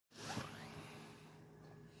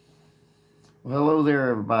Well, hello there,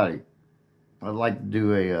 everybody. I'd like to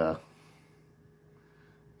do a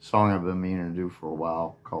song I've been meaning to do for a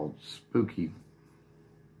while called Spooky.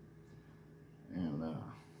 And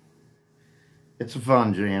it's a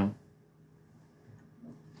fun jam.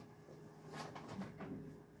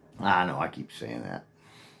 I know I keep saying that,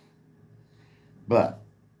 but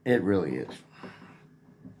it really is.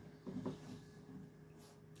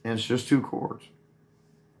 And it's just 2 chords.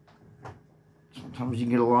 Sometimes you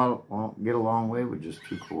can get a long way with just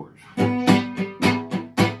 2 chords.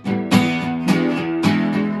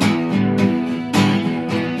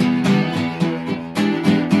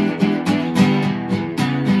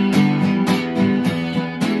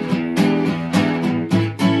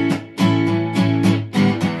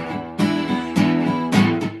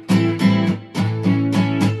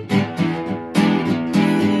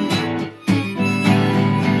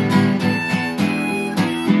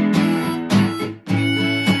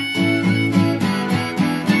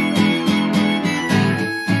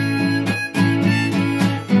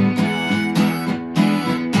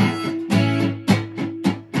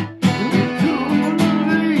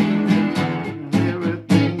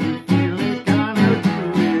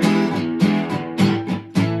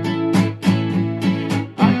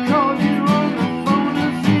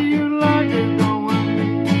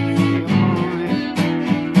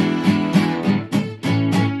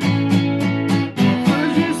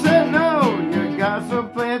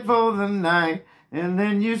 For the night, and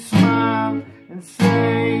then you smile and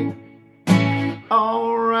say,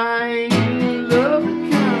 all right, love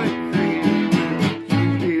is kind of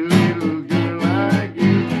crazy, a little girl like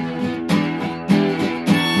you.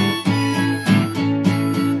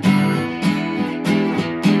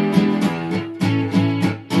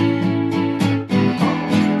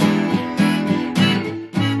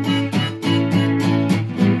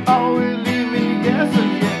 Always leave me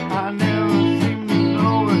guessing, yet I never seem to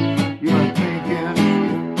know it. You're thinking,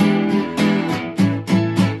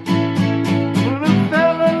 when a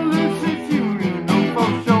fella looks at you, you know for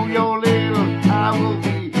sure your little eye will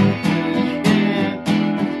be thinking.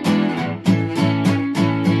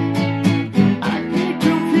 I get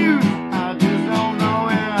confused, I just don't know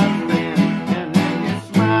where I stand. And then you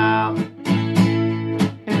smile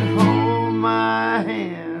and hold my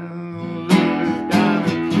hand. Love is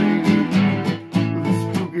kinda crazy with a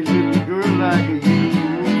spooky little girl like you.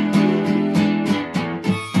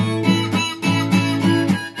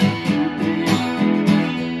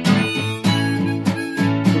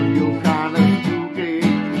 You're kinda spooky.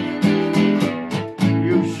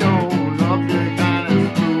 You shown up, you're kinda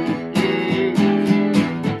spooky.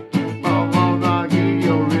 Oh, doggy,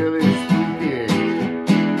 you're really spooky.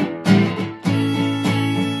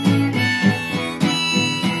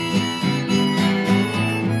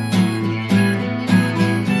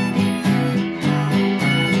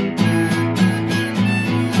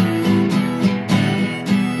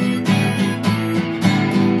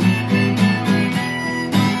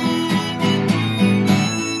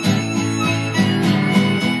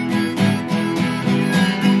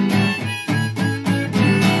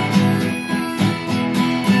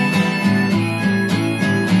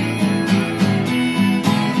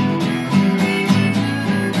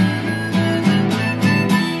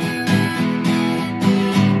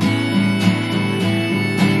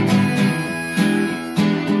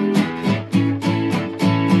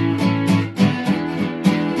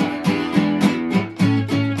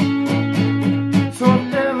 So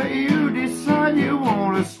if ever you decide you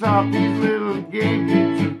want to stop these little games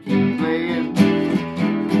that you keep playing,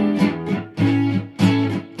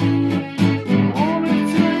 I want to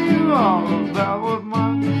tell you all about what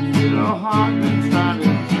my little heart is trying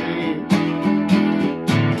to say.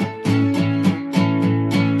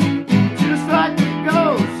 Just like a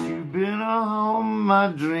ghost, you've been a home in my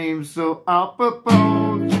dreams, so I'll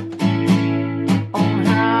propose on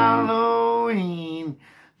Halloween.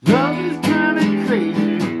 Love is kinda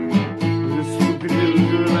crazy with a spooky little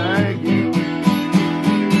girl like you.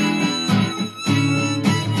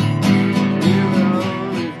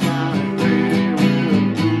 Love is kinda crazy with a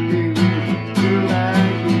spooky little girl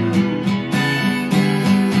like you.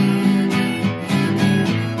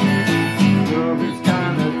 Love is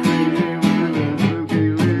kinda crazy with a spooky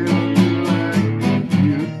little girl like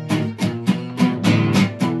you.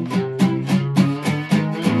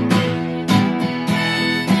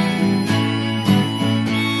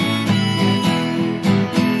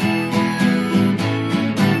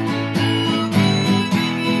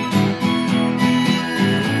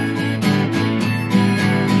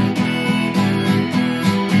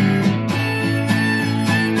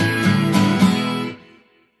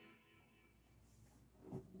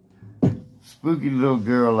 spooky little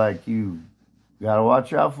girl like you. Gotta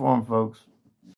watch out for them, folks.